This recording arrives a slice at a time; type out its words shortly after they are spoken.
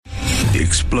The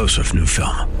explosive new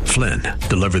film, Flynn,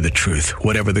 deliver the truth,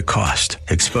 whatever the cost,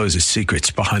 exposes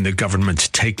secrets behind the government's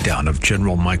takedown of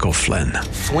General Michael Flynn.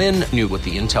 Flynn knew what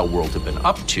the intel world had been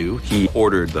up to. He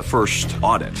ordered the first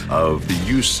audit of the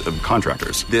use of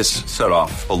contractors. This set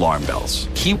off alarm bells.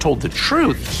 He told the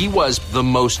truth. He was the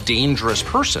most dangerous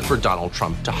person for Donald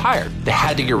Trump to hire. They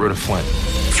had to get rid of Flynn.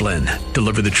 Flynn,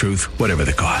 deliver the truth, whatever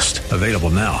the cost. Available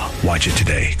now. Watch it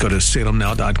today. Go to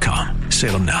salemnow.com.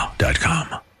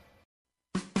 salemnow.com.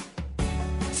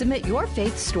 Submit your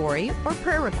faith story or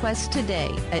prayer request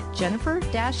today at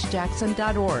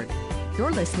jennifer-jackson.org.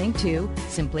 You're listening to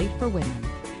Simply for Women.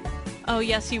 Oh,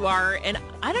 yes, you are. And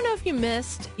I don't know if you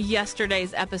missed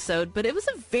yesterday's episode, but it was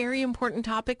a very important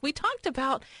topic. We talked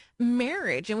about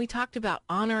marriage, and we talked about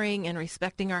honoring and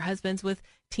respecting our husbands with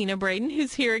Tina Braden,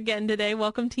 who's here again today.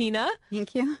 Welcome, Tina.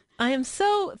 Thank you. I am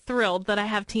so thrilled that I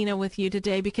have Tina with you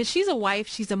today because she's a wife,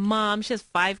 she's a mom, she has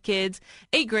 5 kids,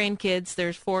 8 grandkids,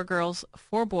 there's 4 girls,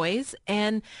 4 boys,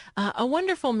 and a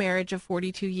wonderful marriage of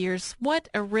 42 years. What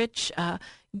a rich,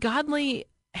 godly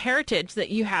heritage that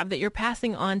you have that you're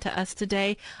passing on to us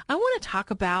today. I want to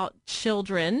talk about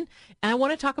children, and I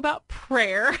want to talk about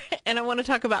prayer, and I want to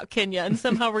talk about Kenya, and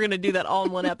somehow we're going to do that all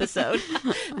in one episode.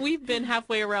 We've been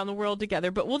halfway around the world together,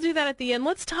 but we'll do that at the end.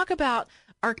 Let's talk about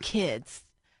our kids.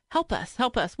 Help us.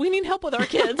 We need help with our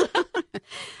kids.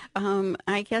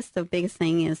 I guess the biggest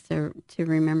thing is to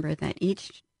remember that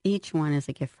each one is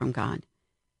a gift from God,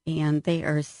 and they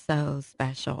are so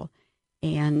special,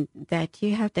 and that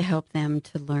you have to help them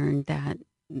to learn that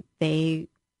they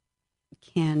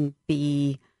can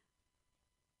be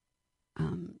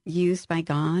used by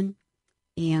God,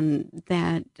 and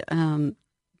that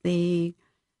they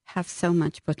have so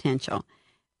much potential.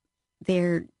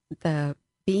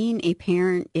 Being a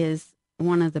parent is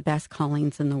one of the best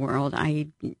callings in the world. I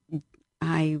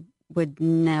would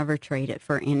never trade it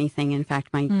for anything. In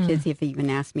fact, my kids have even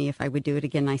asked me if I would do it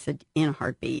again. I said, in a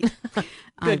heartbeat.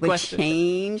 I would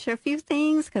change a few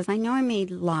things because I know I made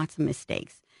lots of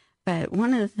mistakes. But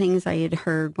one of the things I had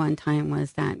heard one time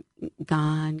was that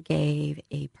God gave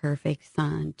a perfect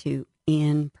son to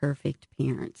imperfect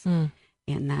parents. And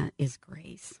that is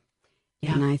grace.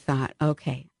 Yeah. And I thought,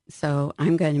 okay, so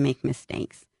I'm going to make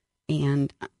mistakes.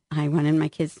 And I wanted my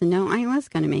kids to know I was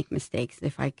going to make mistakes.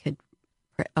 If I could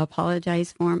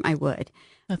apologize for them, I would.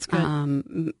 That's good.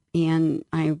 And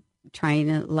I try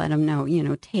to let them know,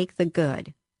 take the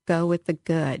good, go with the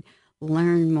good,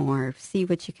 learn more, see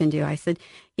what you can do. I said,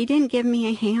 he didn't give me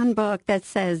a handbook that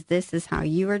says this is how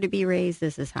you are to be raised,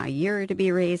 this is how you're to be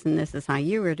raised, and this is how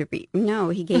you are to be. No,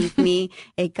 he gave me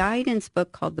a guidance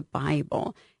book called the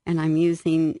Bible. And I'm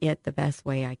using it the best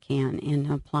way I can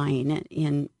and applying it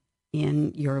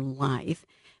in your life.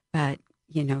 But,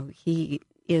 he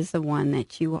is the one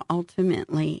that you will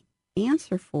ultimately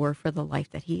answer for the life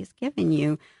that he has given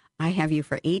you. I have you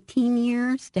for 18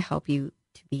 years to help you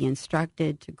to be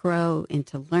instructed, to grow, and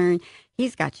to learn.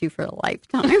 He's got you for a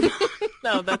lifetime.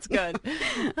 No, that's good.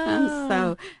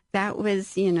 So that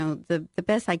was, the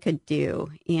best I could do.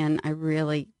 And I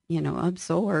really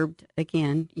absorbed,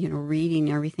 again, reading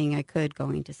everything I could,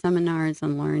 going to seminars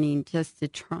and learning just to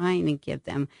try and give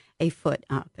them a foot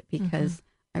up because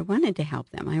I wanted to help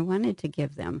them. I wanted to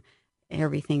give them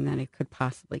everything that I could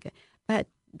possibly get. But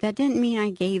that didn't mean I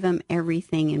gave them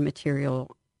everything in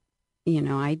material.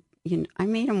 I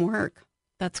made them work.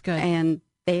 That's good. And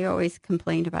they always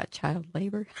complained about child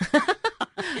labor.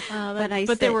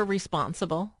 But they were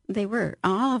responsible. They were.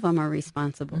 All of them are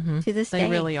responsible to this day. They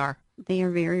really are. They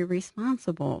are very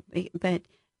responsible. But,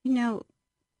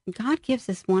 God gives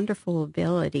us wonderful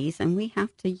abilities, and we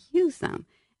have to use them.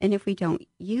 And if we don't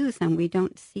use them, we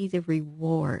don't see the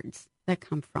rewards that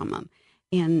come from them.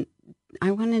 And I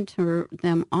wanted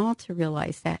them all to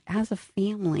realize that as a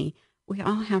family, we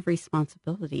all have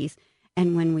responsibilities.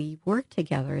 And when we work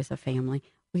together as a family,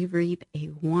 we reap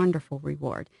a wonderful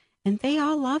reward. And they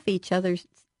all love each other,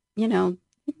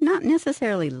 not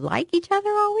necessarily like each other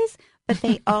always, but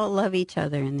they all love each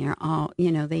other, and they're all,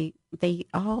 they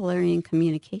all are in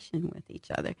communication with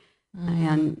each other.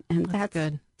 And that's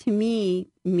good. To me,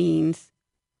 means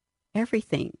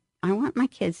everything. I want my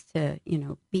kids to,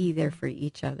 be there for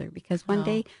each other because one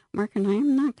day Mark and I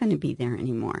am not going to be there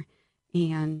anymore.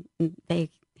 And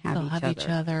they have each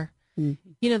other.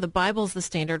 Mm-hmm. The Bible's the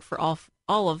standard for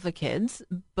all of the kids,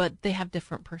 but they have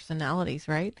different personalities,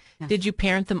 right? Yeah. Did you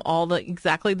parent them all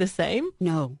exactly the same?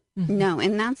 No. No,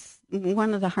 and that's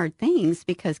one of the hard things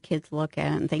because kids look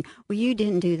at it and think, well, you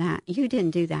didn't do that. You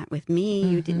didn't do that with me.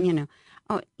 You didn't,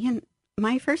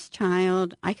 my first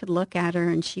child, I could look at her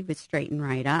and she would straighten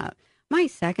right up. My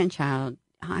second child,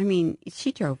 I mean,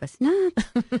 she drove us nuts.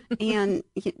 And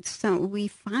so we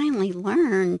finally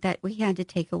learned that we had to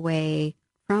take away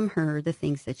from her the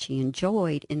things that she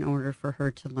enjoyed in order for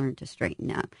her to learn to straighten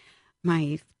up.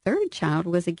 My third child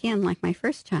was, again, like my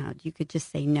first child. You could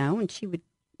just say no, and she would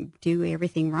do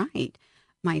everything right.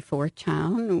 My fourth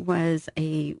child was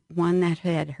one that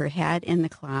had her head in the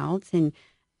clouds, and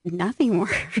nothing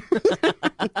worked.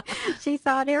 She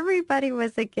thought everybody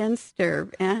was against her.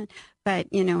 But,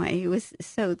 it was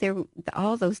so there,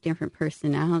 all those different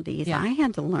personalities. Yeah. I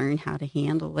had to learn how to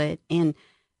handle it. And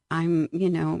I'm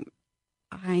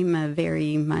a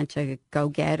very much a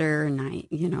go-getter, and I,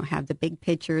 have the big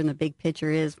picture, and the big picture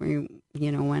is we,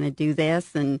 want to do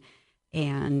this. And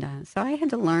so I had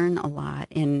to learn a lot,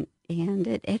 and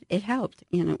it helped.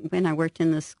 When I worked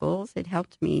in the schools, it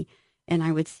helped me. And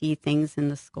I would see things in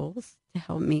the schools to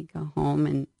help me go home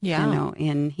and,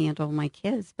 and handle my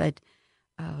kids. But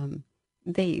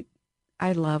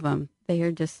I love them. They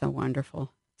are just so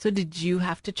wonderful. So did you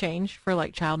have to change for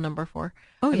like child number 4?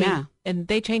 Oh, I yeah. mean, and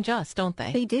they change us, don't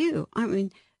they? They do. I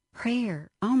mean, prayer.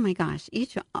 Oh my gosh.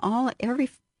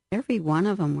 Every one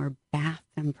of them were bathed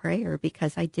in prayer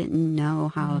because I didn't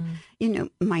know how,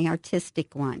 my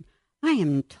artistic one. I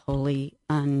am totally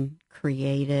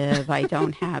uncreative. I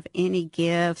don't have any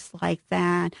gifts like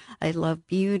that. I love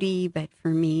beauty, but for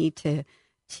me to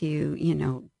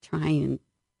try and,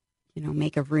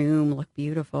 make a room look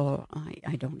beautiful,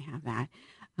 I don't have that.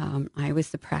 I was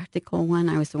the practical one.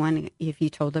 I was the one, if you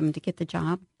told them to get the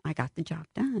job, I got the job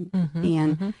done.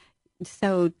 And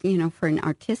so, for an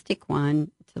artistic one,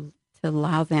 to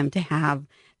allow them to have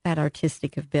that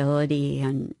artistic ability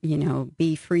and,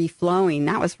 be free flowing,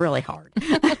 that was really hard.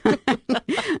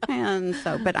 And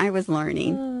so, but I was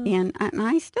learning, and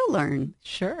I still learn.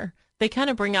 Sure. They kind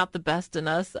of bring out the best in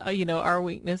us, our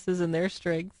weaknesses and their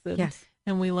strengths. And, yes.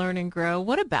 And we learn and grow.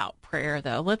 What about prayer,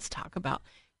 though? Let's talk about,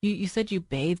 you said you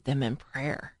bathed them in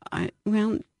prayer.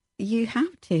 Well, you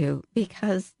have to,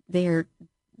 because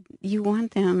you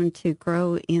want them to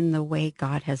grow in the way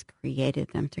God has created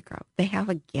them to grow. They have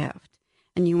a gift,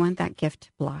 and you want that gift to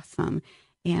blossom.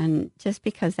 And just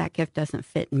because that gift doesn't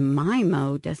fit in my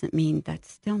mode doesn't mean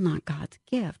that's still not God's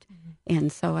gift.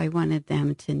 And so I wanted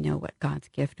them to know what God's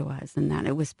gift was, and that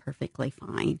it was perfectly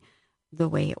fine the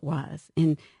way it was,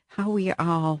 and how we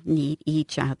all need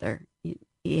each other.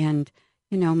 And,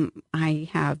 I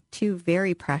have 2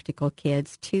 very practical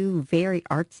kids, 2 very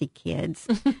artsy kids,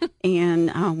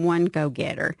 and one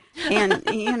go-getter.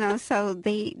 And, so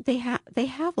they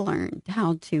have learned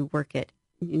how to work it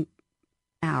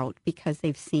out because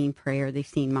they've seen prayer. They've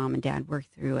seen mom and dad work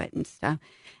through it and stuff.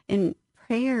 And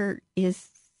prayer is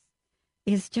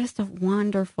just a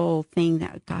wonderful thing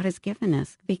that God has given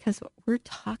us, because we're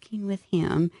talking with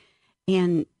him.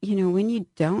 And, when you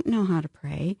don't know how to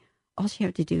pray, all you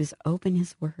have to do is open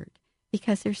his word,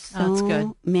 because there's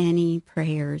so many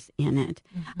prayers in it.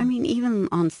 I mean, even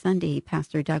on Sunday,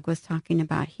 Pastor Doug was talking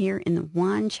about here in the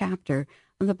one chapter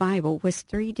of the Bible was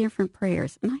 3 different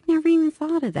prayers. And I never even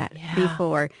thought of that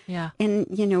before. Yeah. And,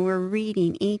 we're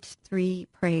reading each 3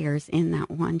 prayers in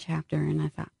that one chapter. And I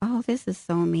thought, oh, this is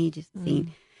so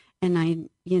amazing. And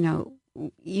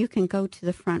you can go to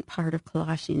the front part of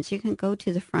Colossians. You can go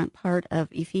to the front part of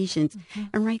Ephesians.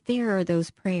 And right there are those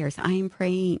prayers. I am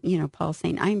praying, Paul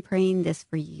saying, I'm praying this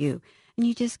for you. And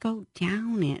you just go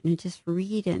down it and just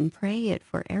read it and pray it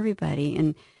for everybody.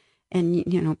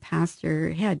 And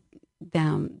Pastor had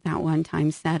them that one time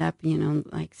set up,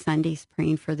 like Sundays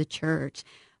praying for the church,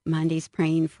 Mondays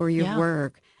praying for your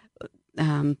work,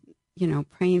 praying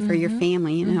for your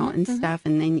family, and stuff.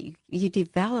 And then you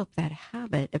develop that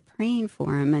habit of praying for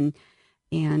them.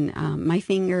 And my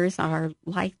fingers are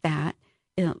like that,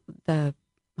 the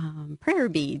prayer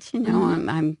beads,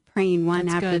 I'm praying one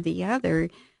after the other,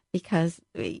 because,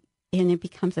 and it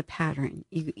becomes a pattern.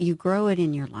 You grow it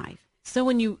in your life. So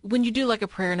when you do like a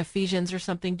prayer in Ephesians or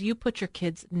something, do you put your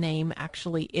kid's name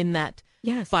actually in that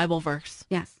Bible verse?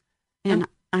 Yes. And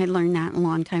I learned that a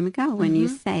long time ago when you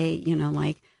say,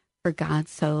 like, for God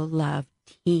so loved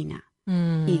Tina,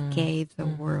 he gave the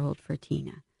world for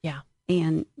Tina. Yeah.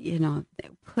 And,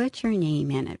 put your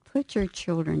name in it, put your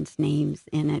children's names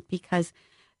in it, because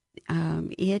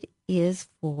it is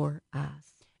for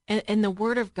us. And the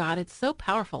Word of God, it's so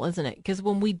powerful, isn't it? Because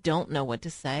when we don't know what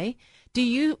to say, do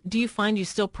you find you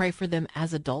still pray for them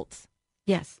as adults?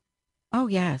 Yes. Oh,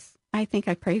 yes. I think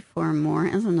I pray for them more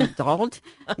as an adult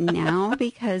now,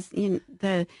 because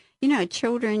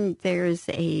children, there's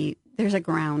a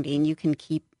grounding. You can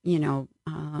keep leading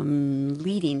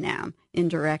them and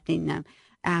directing them.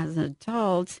 As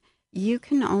adults, you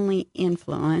can only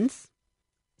influence,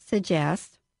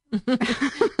 suggest,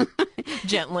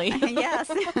 Gently.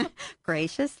 Yes,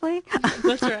 graciously.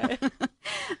 That's right.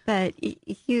 But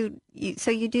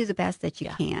so you do the best that you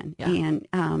can, and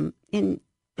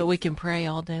But we can pray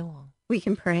all day long. we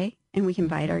can pray and we can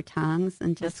bite our tongues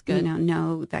and just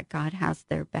know that God has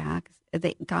their backs.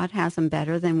 That God has them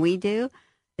better than we do.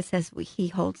 It says He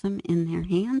holds them in their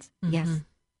hands. Mm-hmm. Yes,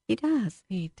 He does.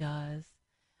 He does.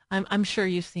 I'm sure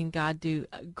you've seen God do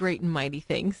great and mighty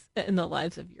things in the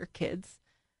lives of your kids.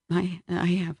 I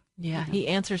have. Yeah, He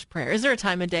answers prayer. Is there a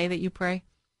time of day that you pray?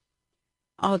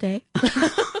 All day.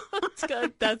 That's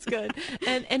good. That's good.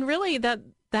 And really that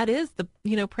is the,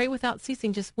 pray without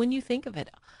ceasing. Just when you think of it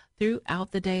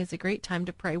throughout the day is a great time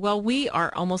to pray. Well, we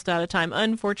are almost out of time,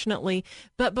 unfortunately.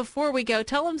 But before we go,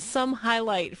 tell them some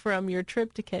highlight from your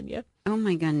trip to Kenya. Oh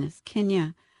my goodness.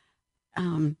 Kenya.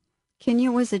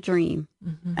 Kenya was a dream.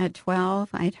 Mm-hmm. At 12,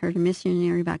 I'd heard a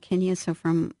missionary about Kenya. So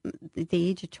from the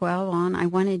age of 12 on, I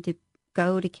wanted to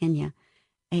go to Kenya.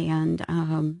 And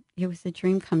it was a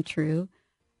dream come true.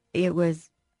 It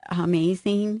was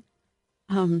amazing.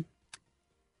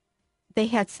 They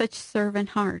had such servant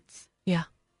hearts. Yeah.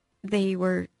 They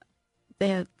were,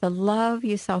 the love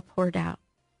you saw poured out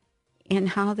and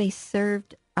how they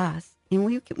served us. And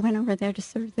we went over there to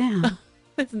serve them.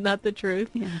 Isn't that the truth?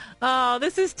 Yeah. Oh,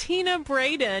 this is Tina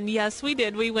Braden. Yes, we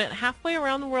did. We went halfway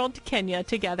around the world to Kenya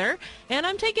together, and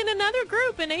I'm taking another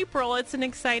group in April. It's an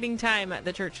exciting time at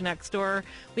the church next door.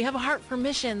 We have a heart for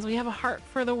missions. We have a heart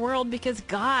for the world because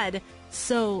God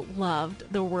so loved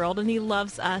the world, and He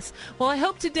loves us. Well, I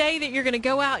hope today that you're going to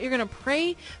go out, you're going to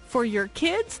pray for your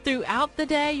kids throughout the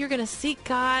day. You're going to seek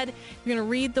God. You're going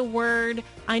to read the Word.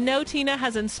 I know Tina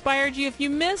has inspired you. If you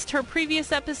missed her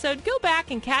previous episode, go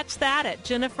back and catch that at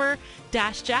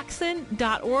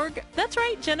jennifer-jackson.org. That's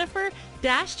right,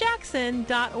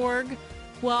 jennifer-jackson.org.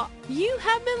 Well, you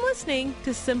have been listening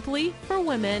to Simply for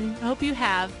Women. I hope you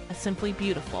have a simply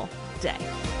beautiful day.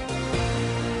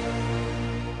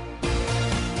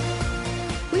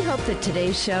 We hope that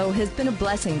today's show has been a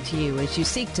blessing to you as you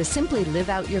seek to simply live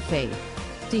out your faith.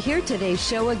 To hear today's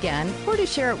show again or to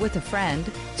share it with a friend,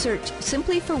 search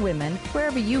Simply for Women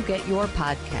wherever you get your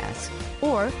podcasts.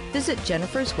 Or visit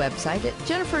Jennifer's website at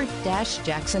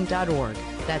jennifer-jackson.org.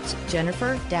 That's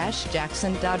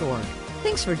jennifer-jackson.org.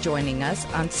 Thanks for joining us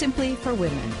on Simply for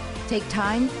Women. Take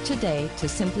time today to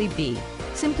simply be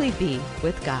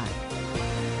with God.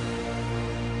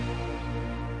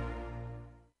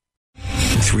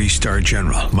 3-star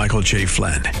General Michael J.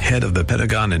 Flynn, head of the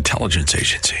Pentagon Intelligence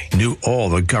Agency, knew all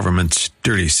the government's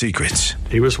dirty secrets.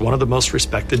 He was one of the most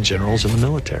respected generals in the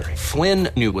military. Flynn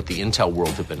knew what the intel world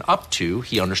had been up to.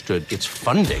 He understood its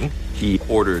funding. He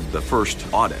ordered the first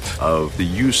audit of the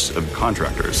use of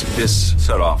contractors. This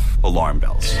set off alarm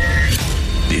bells.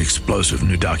 The explosive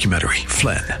new documentary,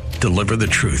 Flynn, Deliver the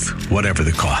Truth, Whatever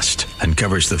the Cost,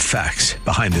 uncovers the facts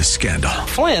behind this scandal.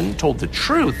 Flynn told the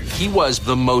truth. He was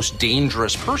the most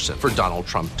dangerous person for Donald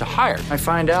Trump to hire. I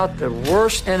find out the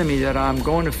worst enemy that I'm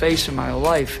going to face in my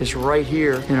life is right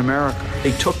here in America.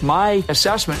 They took my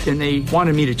assessment and they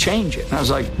wanted me to change it. And I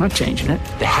was like, I'm not changing it.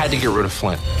 They had to get rid of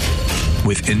Flynn.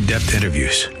 With in-depth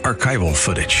interviews, archival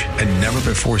footage, and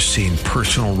never-before-seen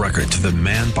personal records of the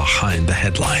man behind the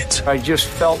headlines. I just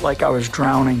felt like I was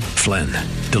drowning. Flynn,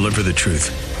 Deliver the Truth,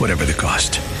 Whatever the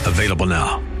Cost. Available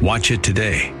now. Watch it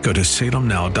today. Go to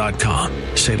salemnow.com.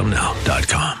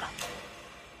 salemnow.com.